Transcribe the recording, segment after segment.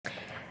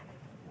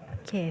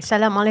Okay,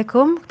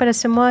 Assalamualaikum kepada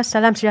semua,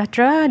 salam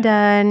sejahtera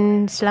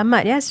dan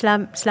selamat ya,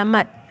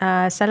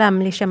 salam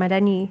Malaysia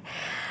Madani.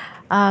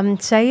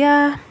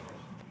 Saya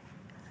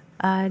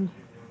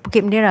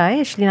Bukit Bendera,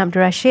 Syerleena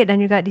Abdul Rashid, dan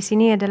juga di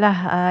sini adalah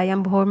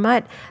Yang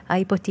Berhormat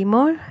Ipoh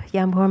Timur,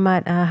 Yang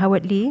Berhormat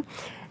Howard Lee.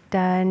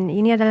 Dan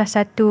ini adalah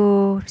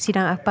satu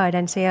sidang apa,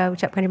 dan saya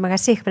ucapkan terima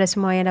kasih kepada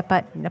semua yang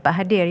dapat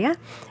hadir ya.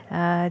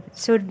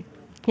 So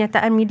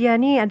kenyataan media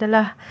ni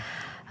adalah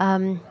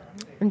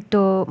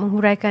untuk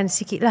menghuraikan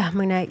sikitlah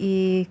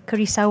mengenai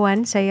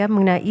kerisauan saya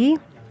mengenai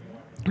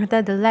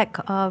the lack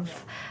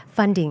of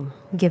funding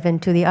given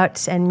to the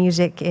arts and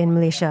music in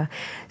Malaysia.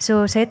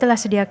 So saya telah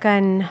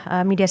sediakan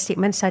media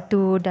statement,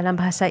 satu dalam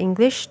bahasa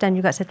English dan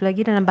juga satu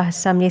lagi dalam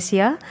bahasa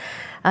Malaysia.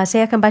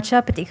 Saya akan baca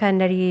petikan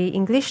dari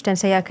English dan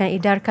saya akan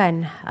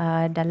edarkan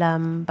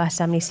dalam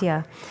bahasa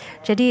Malaysia.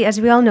 Jadi,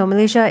 as we all know,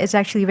 Malaysia is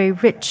actually very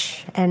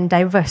rich and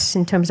diverse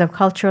in terms of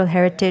cultural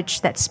heritage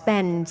that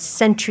spans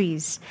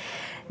centuries.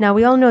 Now,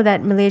 we all know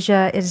that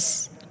Malaysia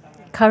is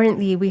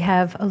currently, we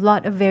have a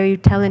lot of very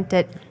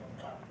talented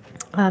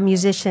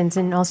musicians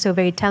and also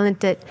very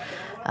talented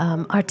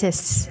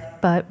artists.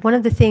 But one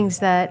of the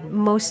things that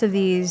most of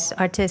these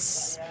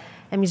artists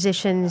and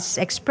musicians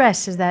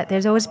express is that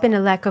there's always been a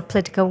lack of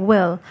political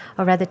will,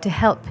 or rather to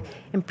help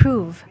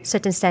improve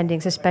certain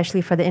standings,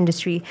 especially for the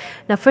industry.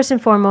 Now, first and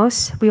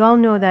foremost, we all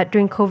know that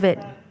during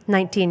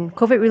COVID-19,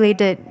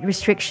 COVID-related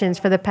restrictions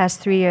for the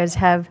past 3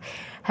 years have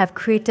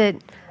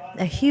created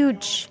a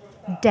huge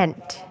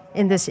dent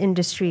in this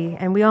industry.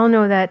 And we all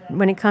know that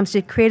when it comes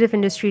to creative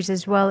industries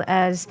as well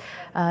as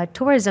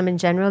tourism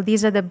in general,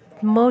 these are the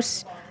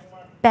most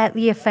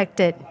badly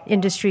affected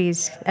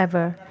industries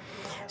ever.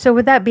 So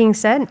with that being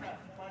said,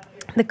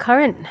 the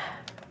current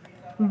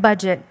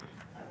budget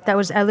that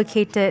was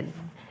allocated,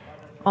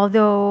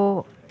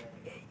 although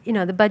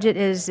the budget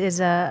is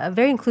a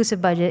very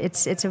inclusive budget,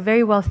 it's a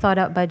very well thought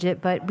out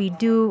budget, but we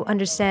do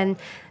understand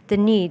the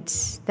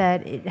needs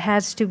that it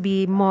has to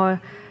be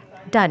more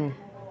done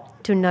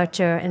to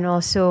nurture and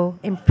also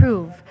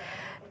improve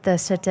the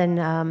certain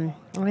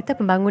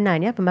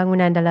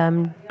pembangunan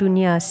dalam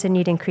dunia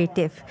seni dan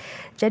kreatif.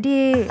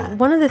 Jadi,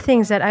 one of the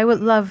things that I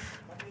would love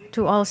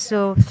to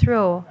also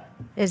throw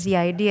is the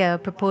idea,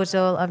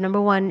 proposal of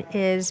number one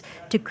is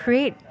to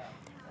create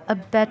a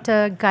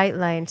better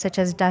guideline, such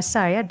as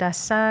dasar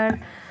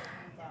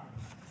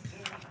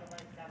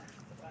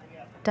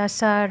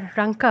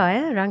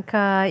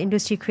rangka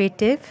industri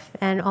kreatif,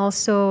 and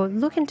also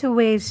look into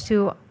ways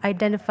to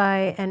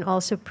identify and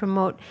also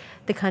promote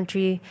the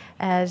country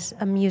as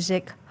a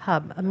music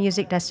hub, a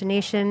music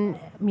destination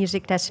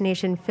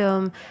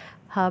film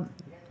hub,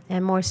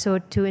 and more so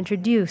to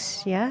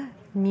introduce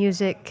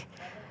music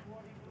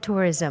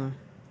tourism.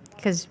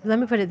 Because let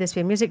me put it this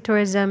way, music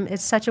tourism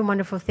is such a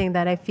wonderful thing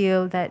that I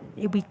feel that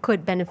we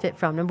could benefit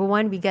from. Number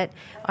one, we get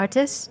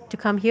artists to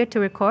come here to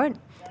record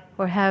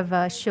or have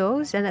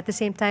shows, and at the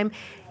same time,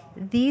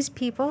 these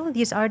people,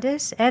 these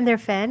artists and their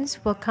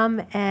fans will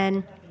come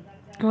and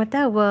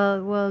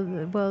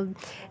will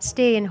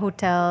stay in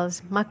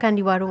hotels, makan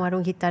di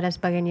warung-warung kita dan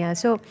sebagainya.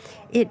 So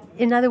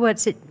in other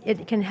words,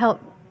 it can help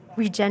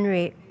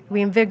reinvigorate,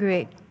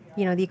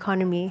 the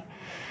economy.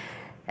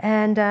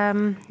 And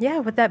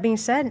with that being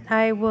said,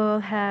 I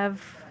will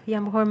have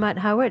Yang Berhormat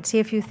Howard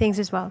say a few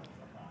things as well.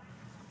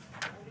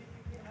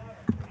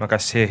 Terima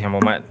kasih Yang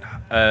Berhormat.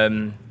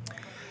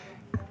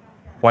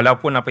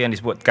 Walaupun apa yang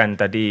disebutkan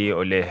tadi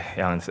oleh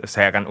yang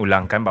saya akan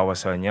ulangkan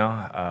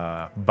bahawasanya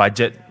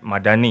bajet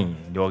madani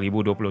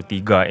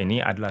 2023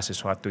 ini adalah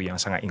sesuatu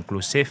yang sangat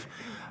inklusif,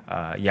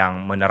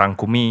 yang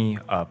menerangkumi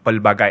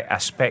pelbagai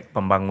aspek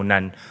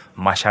pembangunan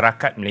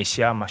masyarakat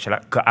Malaysia,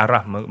 masyarakat ke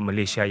arah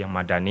Malaysia yang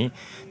madani,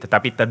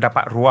 tetapi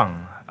terdapat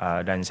ruang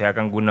dan saya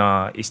akan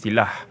guna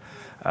istilah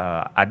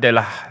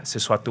adalah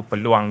sesuatu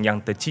peluang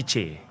yang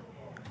tercicir,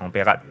 orang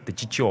Perak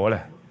tercicur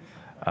lah.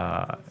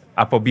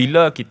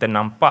 Apabila kita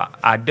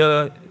nampak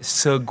ada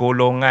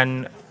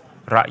segolongan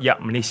rakyat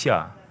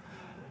Malaysia,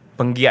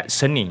 penggiat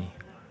seni,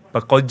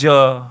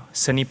 pekerja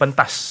seni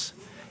pentas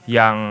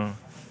yang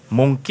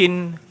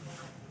mungkin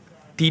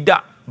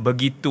tidak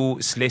begitu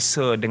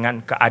selesa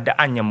dengan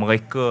keadaan yang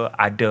mereka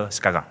ada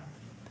sekarang.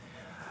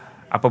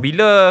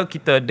 Apabila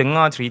kita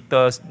dengar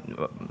cerita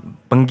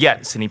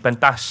penggiat seni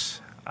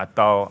pentas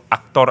atau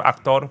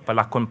aktor-aktor,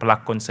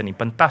 pelakon-pelakon seni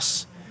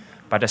pentas,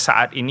 pada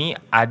saat ini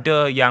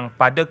ada yang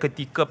pada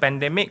ketika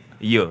pandemik,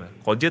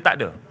 kerja tak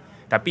ada.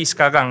 Tapi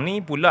sekarang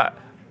ni pula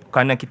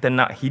kerana kita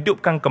nak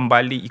hidupkan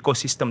kembali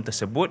ekosistem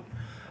tersebut,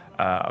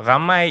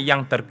 ramai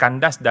yang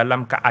terkandas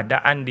dalam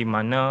keadaan di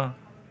mana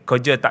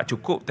kerja tak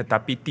cukup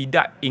tetapi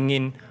tidak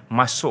ingin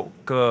masuk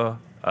ke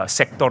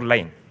sektor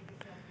lain.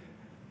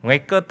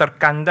 Mereka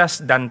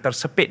terkandas dan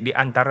tersepit di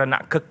antara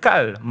nak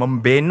kekal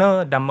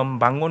membina dan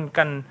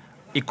membangunkan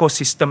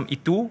ekosistem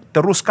itu,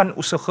 teruskan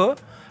usaha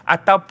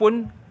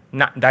ataupun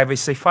nak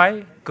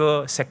diversify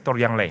ke sektor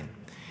yang lain.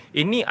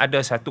 Ini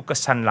ada satu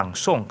kesan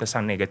langsung,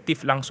 kesan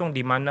negatif langsung di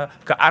mana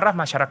ke arah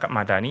masyarakat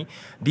madani,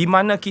 di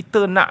mana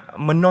kita nak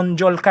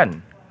menonjolkan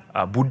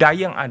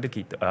budaya yang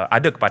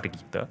ada kepada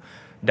kita,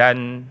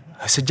 dan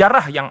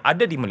sejarah yang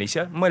ada di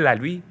Malaysia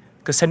melalui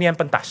kesenian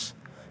pentas.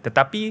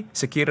 Tetapi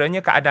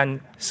sekiranya keadaan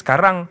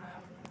sekarang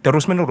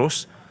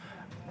terus-menerus,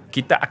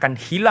 kita akan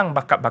hilang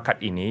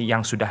bakat-bakat ini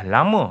yang sudah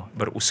lama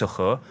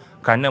berusaha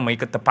kerana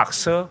mereka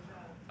terpaksa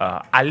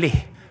alih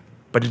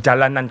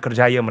perjalanan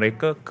kerjaya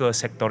mereka ke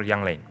sektor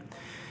yang lain.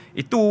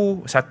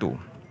 Itu satu.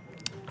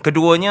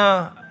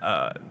 Keduanya,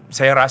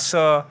 saya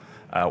rasa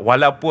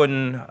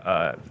walaupun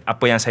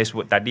apa yang saya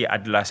sebut tadi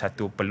adalah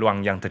satu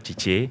peluang yang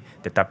tercicir,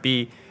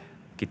 tetapi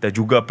kita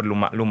juga perlu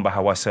maklum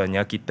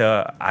bahawasanya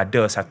kita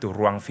ada satu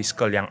ruang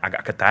fiskal yang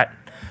agak ketat.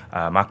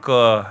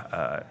 Maka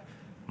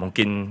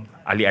mungkin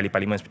ahli-ahli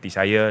parlimen seperti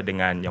saya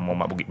dengan Yang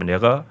Mohd Bukit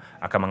Bendera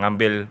akan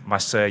mengambil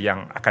masa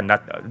yang akan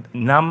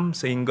 6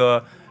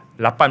 sehingga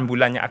 8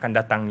 bulan yang akan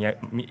datang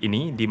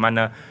ini, di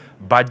mana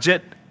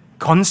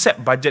konsep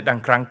bajet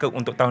dan kerangka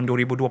untuk tahun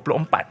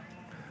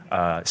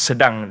 2024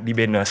 sedang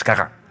dibina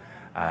sekarang.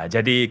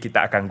 Jadi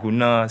kita akan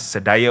guna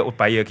sedaya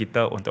upaya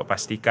kita untuk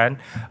pastikan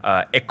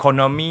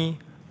ekonomi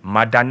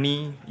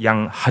madani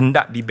yang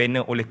hendak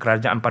dibina oleh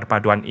kerajaan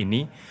perpaduan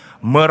ini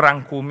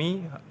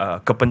merangkumi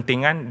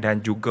kepentingan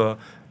dan juga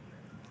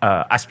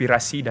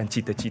aspirasi dan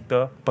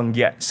cita-cita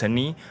penggiat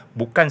seni,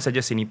 bukan saja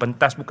seni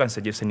pentas, bukan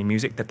saja seni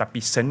muzik, tetapi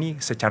seni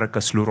secara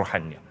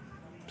keseluruhannya.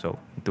 So,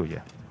 itu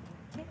je.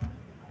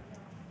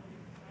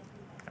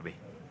 Habis.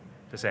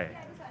 Selesai.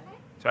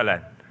 Soalan?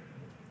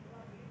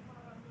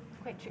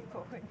 Quite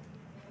straightforward.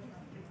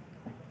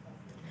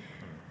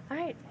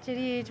 Alright,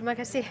 jadi terima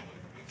kasih.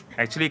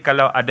 Actually,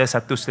 kalau ada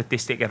satu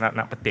statistik yang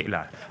nak petik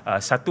lah,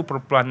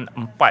 1.4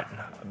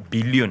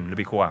 bilion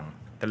lebih kurang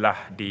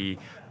telah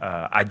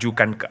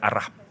diajukan ke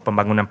arah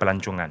pembangunan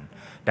pelancongan,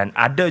 dan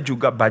ada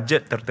juga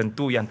bajet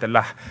tertentu yang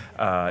telah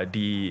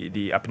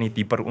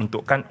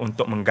diperuntukkan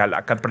untuk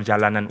menggalakkan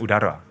perjalanan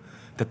udara,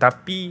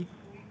 tetapi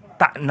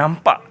tak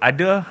nampak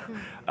ada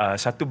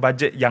satu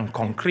bajet yang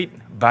konkret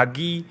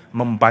bagi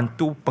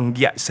membantu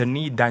penggiat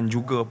seni dan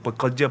juga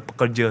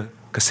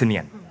pekerja-pekerja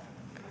kesenian.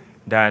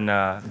 Dan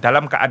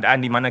dalam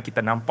keadaan di mana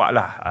kita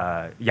nampaklah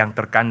yang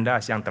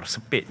terkandas, yang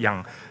tersepit,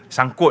 yang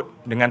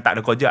sangkut dengan tak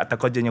ada kerja atau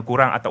kerjanya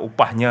kurang atau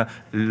upahnya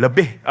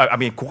lebih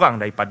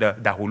kurang daripada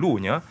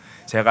dahulunya,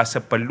 saya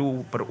rasa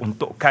perlu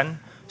peruntukkan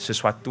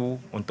sesuatu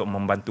untuk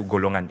membantu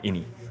golongan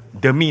ini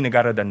demi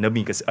negara dan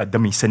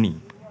demi seni.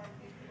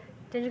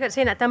 Dan juga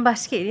saya nak tambah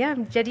sikit ya.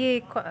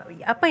 Jadi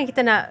apa yang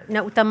kita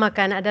nak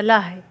utamakan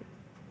adalah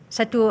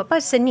satu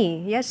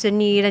seni ya,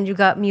 seni dan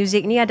juga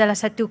muzik ni adalah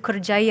satu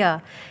kerjaya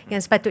yang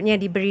sepatutnya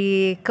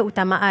diberi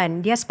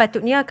keutamaan. Dia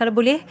sepatutnya kalau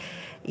boleh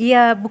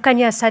ia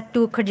bukannya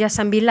satu kerja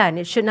sambilan.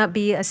 It should not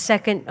be a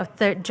second or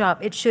third job.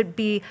 It should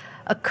be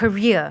a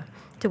career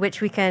to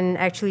which we can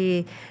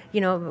actually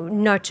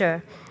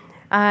nurture.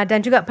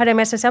 Dan juga pada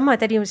masa sama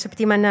tadi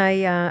seperti mana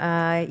yang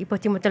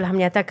Ibu Timur telah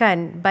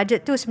menyatakan,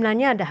 bajet tu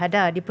sebenarnya dah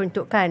ada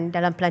diperuntukkan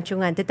dalam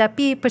pelancongan,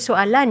 tetapi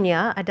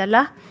persoalannya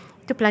adalah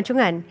itu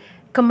pelancongan.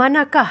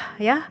 Kemanakah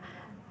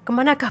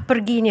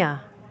perginya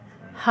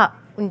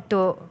hak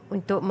untuk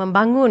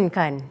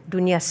membangunkan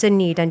dunia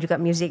seni dan juga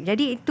muzik.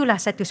 Jadi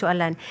itulah satu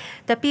soalan.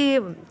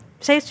 Tapi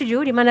saya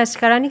setuju di mana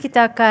sekarang ni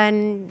kita akan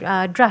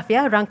draft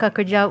rangka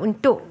kerja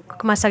untuk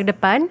ke masa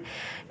depan.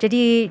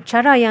 Jadi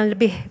cara yang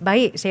lebih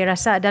baik saya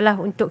rasa adalah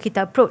untuk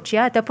kita approach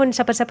ataupun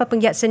siapa-siapa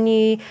penggiat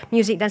seni,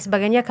 muzik dan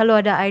sebagainya, kalau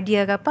ada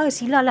idea ke apa,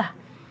 silalah.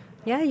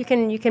 You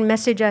can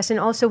message us,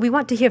 and also we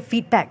want to hear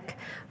feedback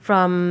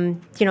from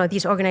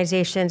these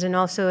organizations and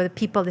also the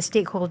people, the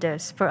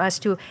stakeholders, for us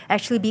to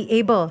actually be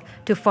able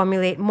to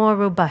formulate more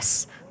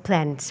robust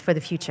plans for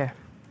the future.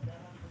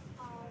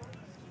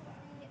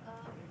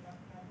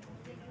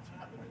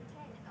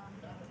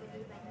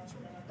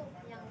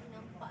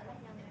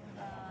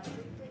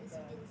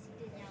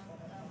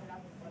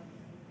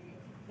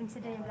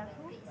 Insiden yang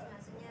berlaku?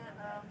 Maksudnya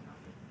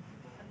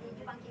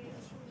dia panggil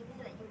isu ni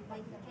bila you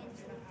bagikan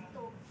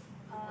contoh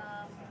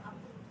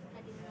apa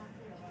tadi yang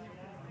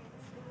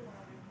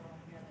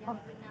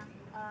pernah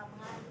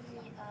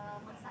mengalami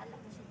masalah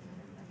macam tu.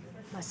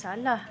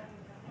 Masalah,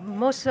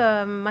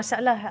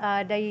 masalah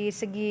dari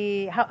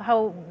segi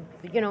how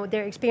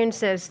their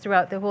experiences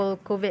throughout the whole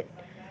COVID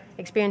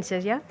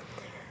experiences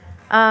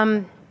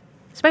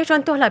sebagai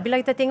contoh lah, bila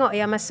kita tengok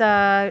masa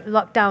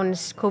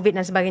lockdowns COVID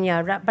dan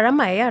sebagainya,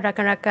 ramai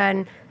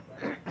rakan-rakan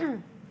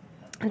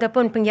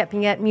ataupun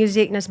penggiat-penggiat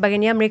muzik dan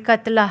sebagainya, mereka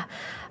telah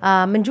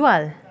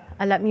menjual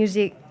alat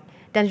muzik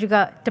dan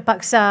juga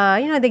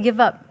terpaksa they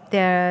give up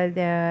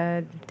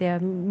their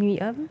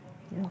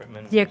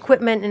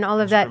equipment and all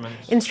of that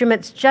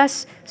instruments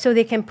just so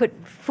they can put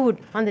food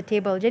on the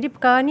table. Jadi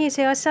perkara ni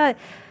saya rasa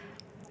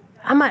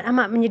amat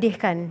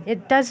menyedihkan.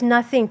 It does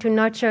nothing to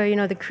nurture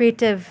the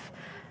creative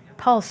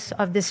pulse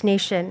of this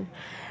nation.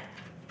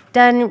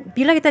 Dan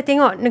bila kita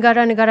tengok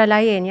negara-negara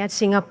lain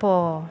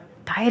Singapura,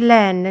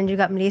 Thailand dan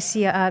juga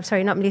Malaysia,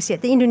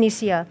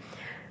 Indonesia,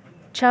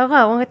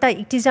 cara orang kata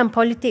iktizam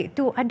politik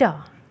tu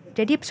ada.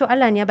 Jadi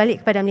persoalannya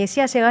balik kepada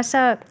Malaysia, saya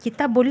rasa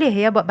kita boleh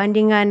buat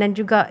bandingan dan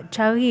juga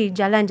cari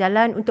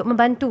jalan-jalan untuk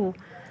membantu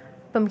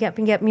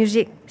penggiat-penggiat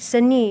muzik,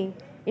 seni,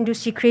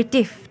 industri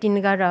kreatif di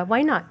negara.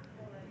 Why not?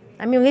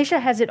 I mean, Malaysia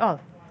has it all.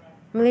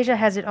 Malaysia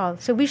has it all.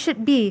 So we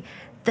should be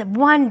the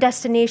one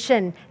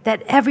destination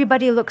that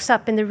everybody looks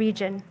up in the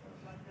region.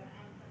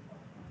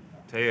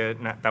 Saya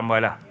nak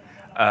tambahlah.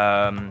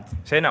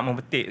 Saya nak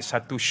memetik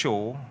satu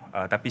show,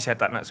 tapi saya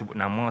tak nak sebut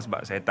nama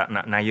sebab saya tak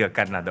nak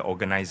nayakan the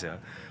organizer.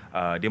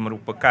 Dia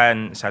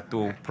merupakan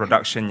satu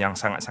production yang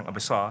sangat-sangat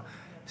besar.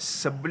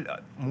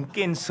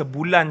 Mungkin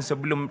sebulan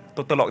sebelum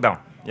total lockdown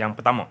yang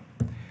pertama.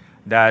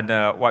 Dan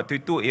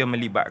waktu itu ia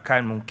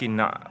melibatkan mungkin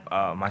nak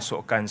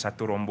masukkan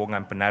satu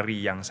rombongan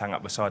penari yang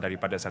sangat besar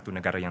daripada satu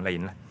negara yang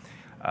lain lah.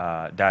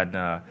 Dan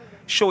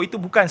show itu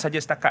bukan saja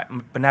setakat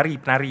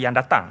penari-penari yang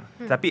datang,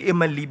 tapi ia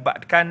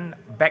melibatkan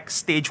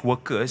backstage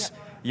workers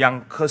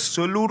yang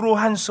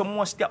keseluruhan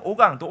semua setiap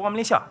orang tu orang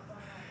Malaysia.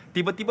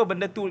 Tiba-tiba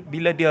benda tu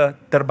bila dia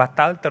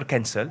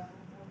tercancel,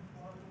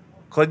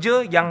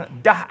 kerja yang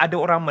dah ada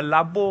orang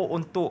melabur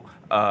untuk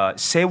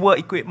sewa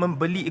equipment,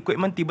 beli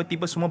equipment,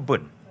 tiba-tiba semua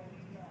burn.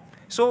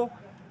 So,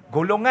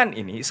 golongan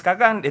ini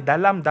sekarang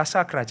dalam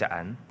dasar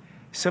kerajaan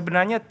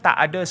sebenarnya tak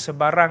ada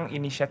sebarang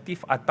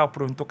inisiatif atau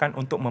peruntukan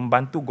untuk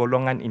membantu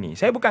golongan ini.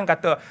 Saya bukan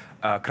kata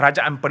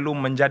kerajaan perlu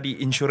menjadi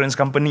insurance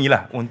company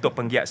lah untuk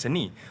penggiat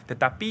seni,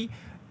 tetapi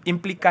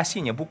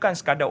implikasinya bukan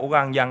sekadar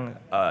orang yang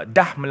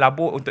dah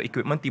melabur untuk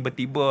equipment,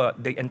 tiba-tiba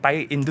the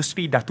entire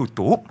industry dah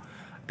tutup,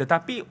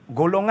 tetapi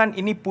golongan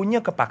ini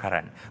punya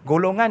kepakaran.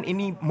 Golongan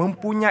ini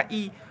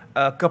mempunyai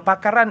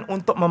kepakaran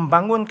untuk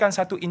membangunkan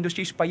satu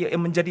industri supaya ia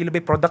menjadi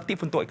lebih produktif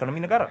untuk ekonomi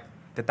negara.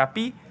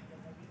 Tetapi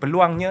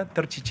peluangnya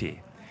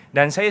tercicir.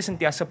 Dan saya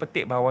sentiasa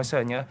petik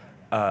bahawasanya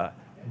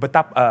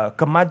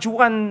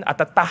kemajuan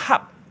atau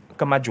tahap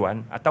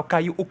kemajuan atau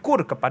kayu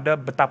ukur kepada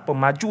betapa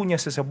majunya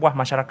sesebuah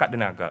masyarakat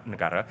dan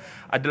negara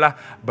adalah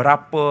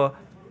berapa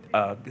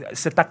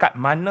setakat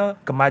mana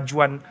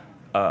kemajuan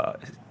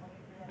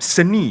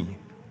seni,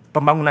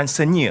 pembangunan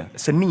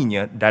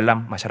seninya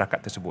dalam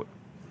masyarakat tersebut.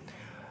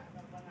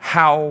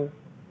 How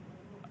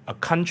a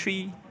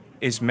country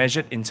is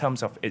measured in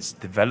terms of its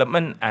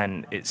development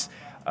and its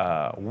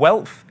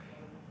wealth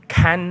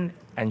can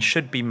and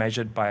should be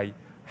measured by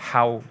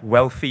how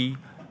wealthy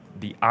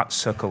the art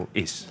circle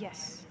is.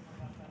 Yes.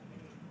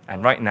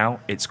 And right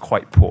now, it's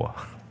quite poor.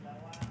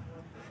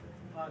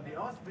 The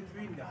odds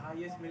between the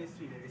highest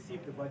ministry that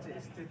received the budget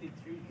is 33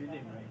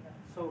 billion, right?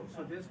 So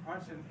this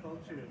arts and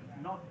culture,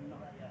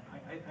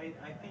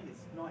 I think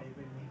it's not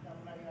even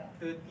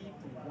 30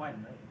 to 1,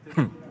 right?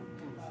 30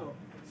 to 2.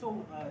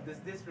 So does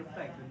this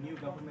reflect the new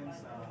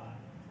government's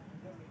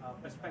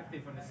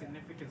perspective on the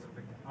significance of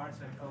the arts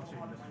and culture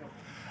industry?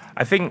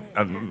 I think...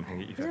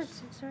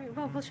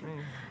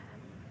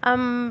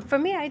 For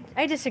me,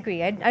 I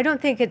disagree. I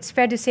don't think it's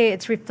fair to say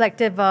it's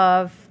reflective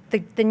of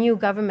the new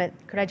government,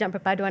 Kerajaan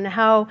Perpaduan, and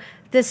how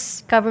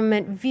this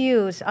government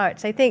views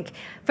arts. I think,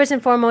 first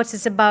and foremost,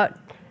 it's about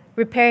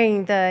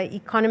repairing the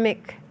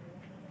economic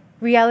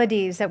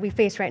realities that we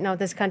face right now in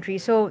this country.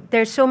 So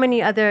there's so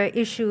many other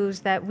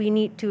issues that we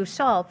need to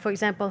solve, for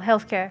example,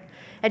 healthcare,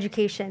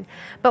 education.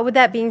 But with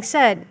that being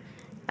said,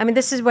 I mean,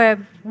 this is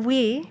where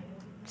we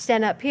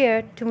stand up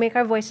here to make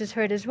our voices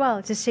heard as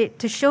well,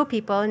 to show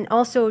people and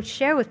also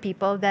share with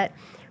people that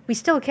we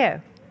still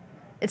care.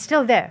 It's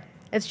still there.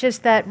 It's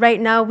just that right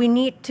now we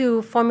need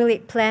to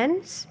formulate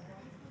plans.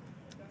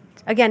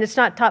 Again, it's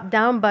not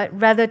top-down, but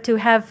rather to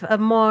have a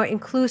more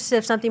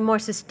inclusive, something more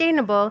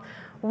sustainable.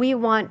 We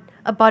want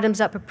a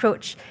bottoms-up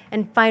approach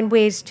and find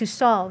ways to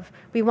solve.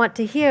 We want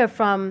to hear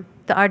from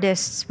the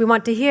artists. We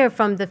want to hear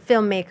from the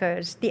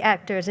filmmakers, the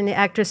actors and the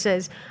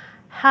actresses.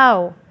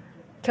 How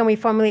can we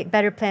formulate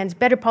better plans,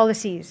 better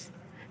policies?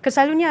 Because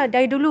selalunya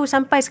dari dulu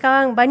sampai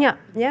sekarang banyak,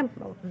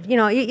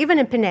 even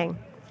in Penang,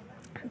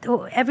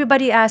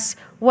 everybody asks,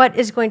 what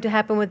is going to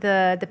happen with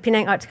the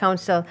Penang Arts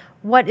Council?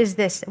 What is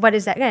this? What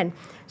is that, kan?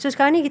 So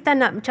sekarang ni kita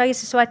nak mencari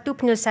sesuatu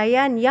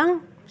penyelesaian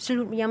yang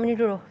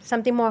menyeluruh,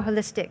 something more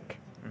holistic.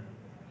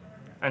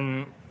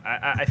 And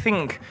I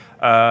think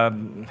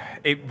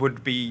it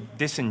would be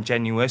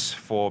disingenuous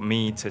for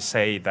me to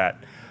say that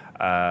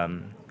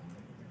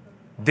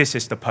this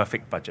is the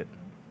perfect budget,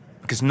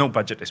 because no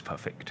budget is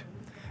perfect.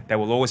 There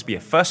will always be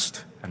a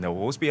first, and there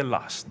will always be a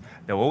last.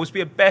 There will always be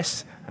a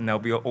best, and there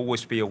will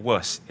always be a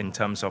worst in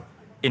terms of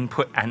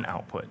input and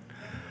output.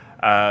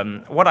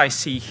 What I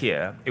see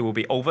here, it will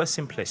be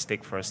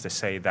oversimplistic for us to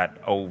say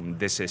that,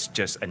 this is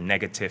just a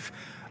negative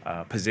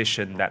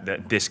position that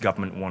this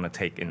government want to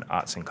take in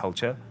arts and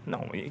culture.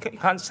 No, you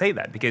can't say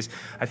that, because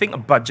I think a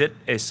budget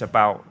is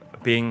about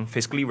being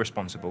fiscally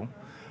responsible,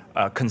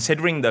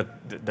 considering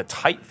the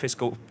tight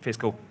fiscal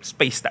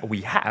space that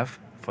we have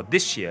for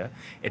this year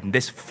in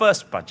this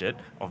first budget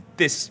of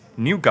this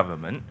new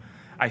government.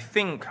 I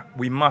think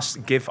we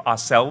must give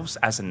ourselves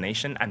as a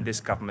nation and this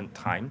government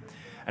time.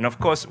 And of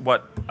course,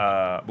 what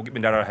Bukit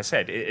Bendera has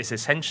said is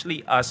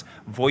essentially us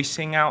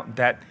voicing out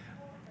that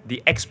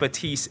the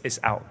expertise is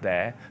out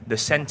there. The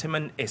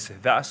sentiment is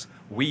thus,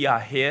 we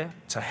are here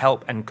to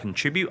help and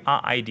contribute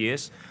our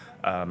ideas,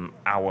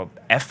 our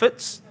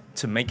efforts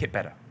to make it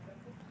better.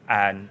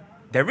 And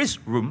there is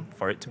room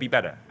for it to be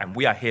better. And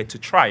we are here to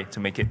try to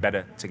make it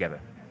better together.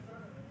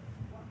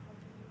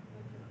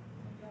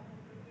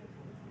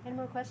 Any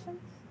more questions?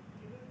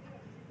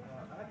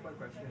 I have one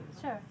question.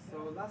 Sure.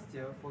 So last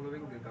year,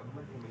 following the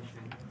government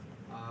formation,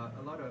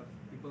 a lot of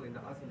people in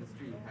the arts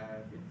industry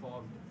have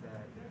informed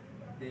that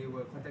they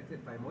were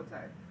contacted by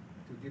MOTAC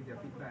to give their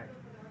feedback.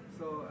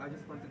 So I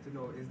just wanted to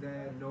know, is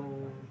there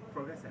no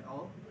progress at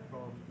all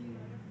from the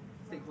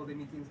stakeholder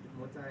meetings with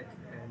MOTAC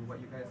and what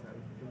you guys are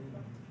doing?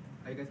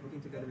 Are you guys working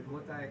together with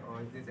MOTAC,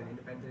 or is this an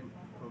independent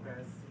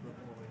progress?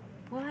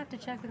 We'll have to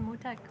check with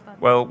MOTAC about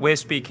that. Well, we're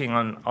speaking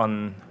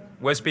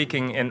we're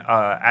speaking in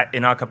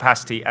our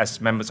capacity as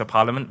members of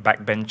parliament,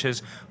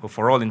 backbenchers, who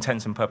for all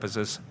intents and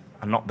purposes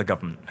are not the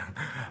government.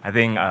 I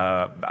think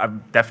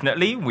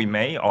definitely we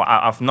may, or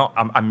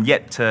I'm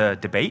yet to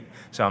debate,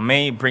 so I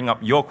may bring up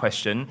your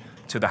question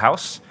to the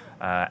House,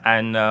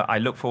 and I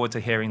look forward to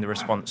hearing the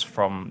response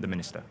from the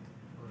Minister,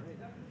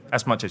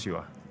 as much as you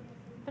are.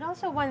 But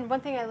also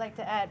one thing I'd like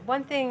to add.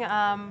 One thing,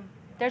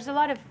 there's a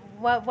lot of,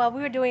 while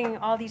we were doing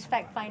all these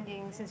fact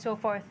findings and so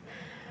forth,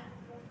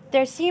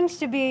 there seems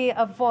to be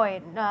a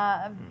void.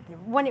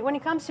 When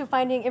it comes to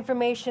finding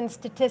information,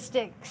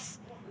 statistics,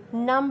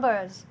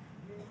 numbers,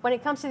 when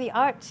it comes to the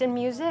arts and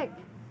music,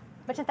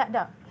 macam tak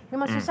ada.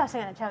 Memang susah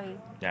sangat nak cari.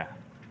 Yeah.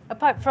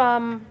 Apart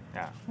from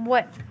Yeah.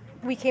 what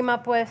we came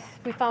up with,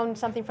 we found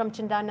something from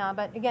Cendana.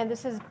 But again,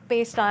 this is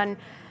based on,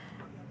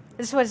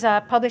 this was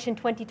published in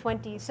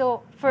 2020.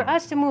 So for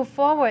us to move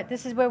forward,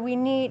 this is where we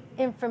need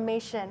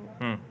information.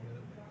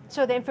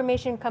 So the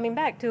information coming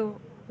back to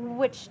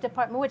which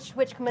department,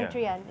 which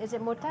kementerian, is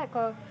it MOTAC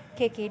or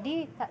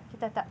KKD?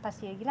 Kita tak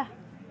pasti lagi lah.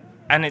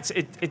 And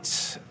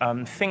it's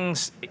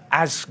things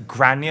as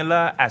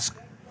granular as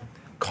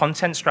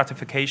content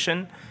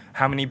stratification,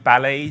 how many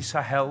ballets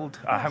are held,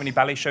 how many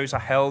ballet shows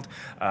are held,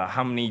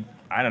 how many,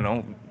 I don't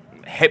know,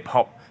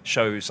 hip-hop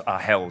shows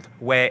are held,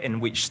 where in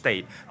which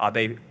state. Are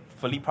they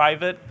fully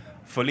private,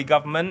 fully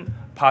government,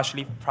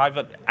 partially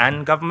private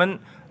and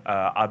government?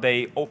 Are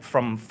they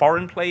from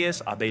foreign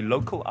players? Are they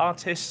local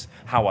artists?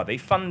 How are they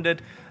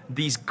funded?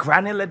 These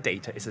granular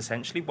data is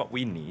essentially what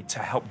we need to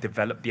help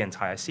develop the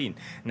entire scene.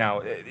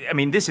 Now, I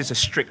mean, this is a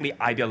strictly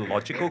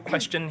ideological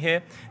question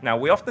here. Now,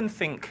 we often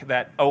think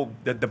that,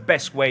 the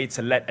best way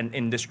to let an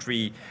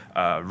industry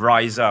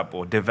rise up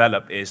or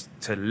develop is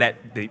to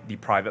let the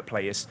private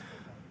players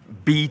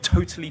be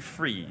totally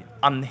free,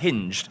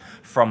 unhinged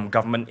from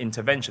government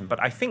intervention.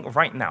 But I think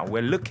right now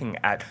we're looking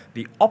at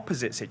the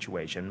opposite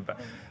situation. But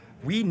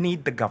we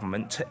need the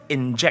government to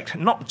inject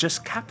not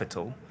just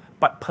capital,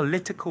 but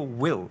political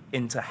will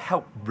into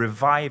help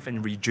revive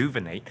and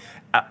rejuvenate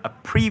a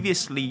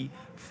previously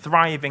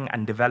thriving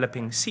and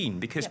developing scene,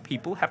 because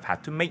people have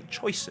had to make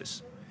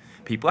choices.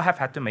 People have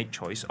had to make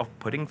choice of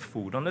putting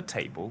food on the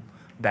table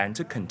than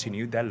to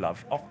continue their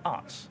love of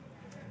arts.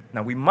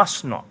 Now, we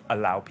must not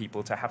allow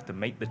people to have to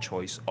make the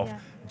choice of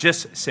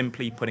just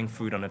simply putting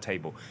food on the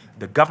table.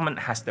 The government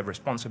has the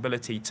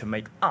responsibility to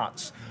make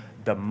arts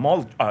the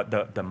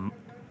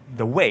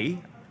way,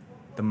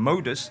 the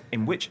modus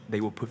in which they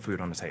will put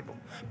food on the table.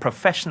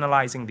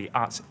 Professionalizing the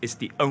arts is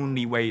the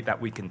only way that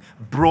we can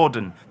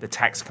broaden the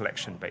tax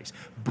collection base,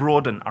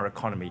 broaden our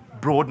economy,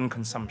 broaden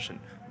consumption,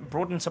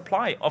 broaden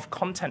supply of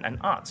content and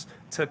arts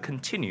to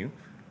continue,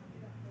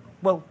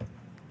 well,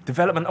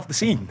 development of the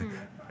scene.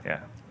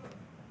 Yeah.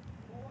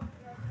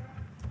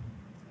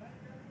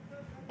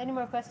 Any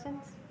more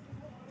questions?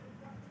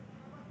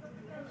 Can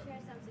you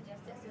share some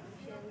suggested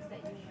solutions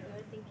that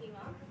you're thinking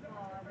of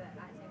for the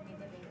arts and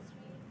creative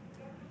industry?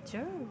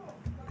 Sure.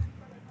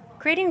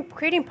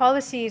 Creating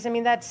policies, I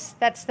mean, that's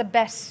the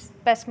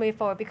best way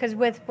forward, because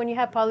when you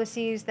have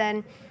policies,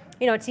 then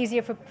it's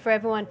easier for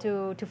everyone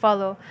to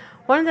follow.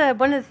 One of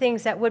the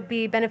things that would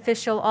be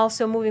beneficial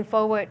also moving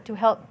forward to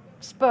help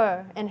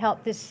spur and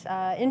help this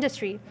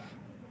industry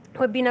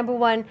would be, number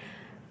one,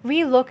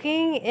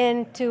 re-looking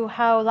into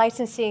how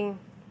licensing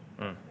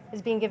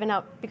is being given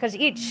out, because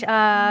each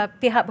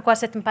pihak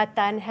berkuasa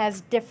tempatan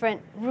has different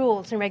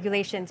rules and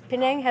regulations.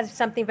 Penang has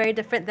something very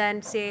different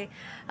than, say,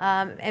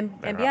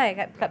 MBI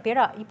kat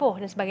Perak, Ipoh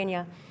dan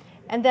sebagainya.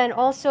 And then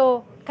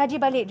also kaji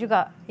balik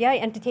juga,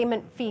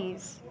 entertainment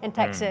fees and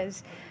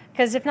taxes,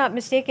 because if not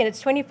mistaken,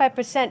 it's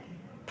 25%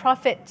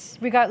 profits,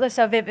 regardless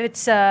of if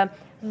it's a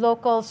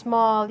local,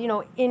 small,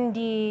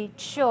 indie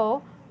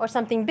show or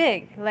something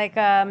big, like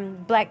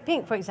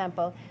Blackpink, for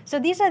example. So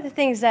these are the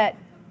things that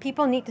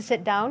people need to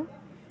sit down.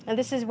 And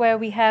this is where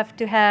we have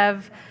to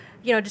have,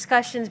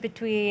 discussions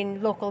between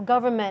local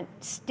government,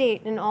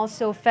 state, and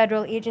also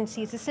federal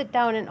agencies to sit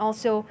down and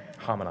also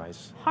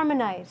harmonize,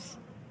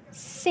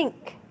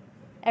 sync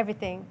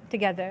everything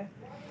together.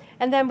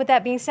 And then with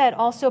that being said,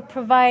 also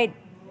provide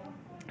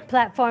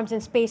platforms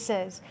and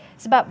spaces.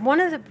 Sebab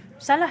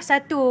salah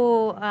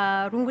satu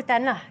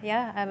rungutan lah,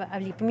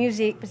 ahli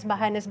pemuzik,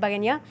 persembahan dan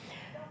sebagainya,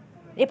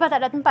 mereka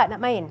tak ada tempat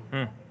nak main.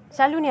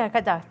 Selalu ni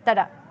kata,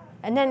 tak ada.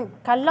 And then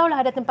kalau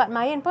lah ada tempat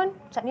main pun,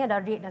 saat ni ada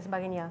rate dan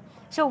sebagainya.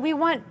 So we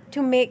want to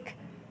make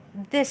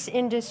this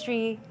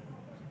industry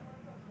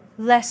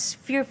less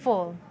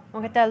fearful.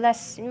 Orang kata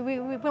less, we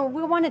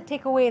want to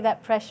take away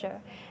that pressure.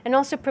 And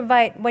also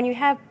provide, when you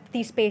have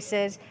empty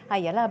spaces,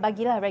 yalah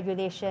bagilah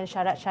regulation,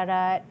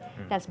 syarat-syarat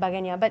dan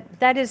sebagainya. But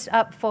that is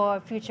up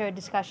for future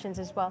discussions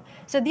as well.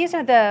 So these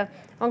are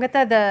orang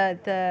kata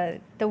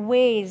the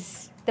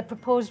ways, the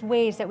proposed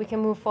ways that we can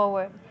move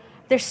forward.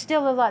 There's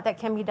still a lot that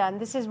can be done.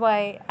 This is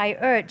why I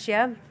urge,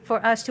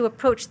 for us to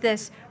approach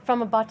this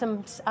from a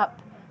bottoms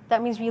up.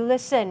 That means we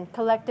listen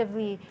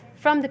collectively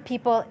from the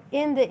people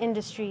in the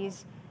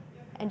industries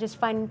and just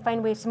find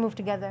ways to move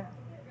together.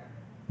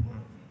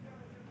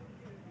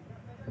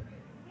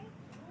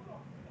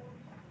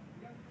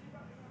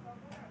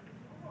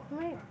 All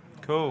right.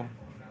 Cool.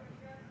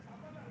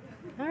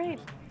 All right.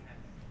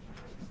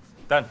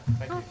 Done.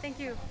 Oh, thank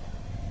you.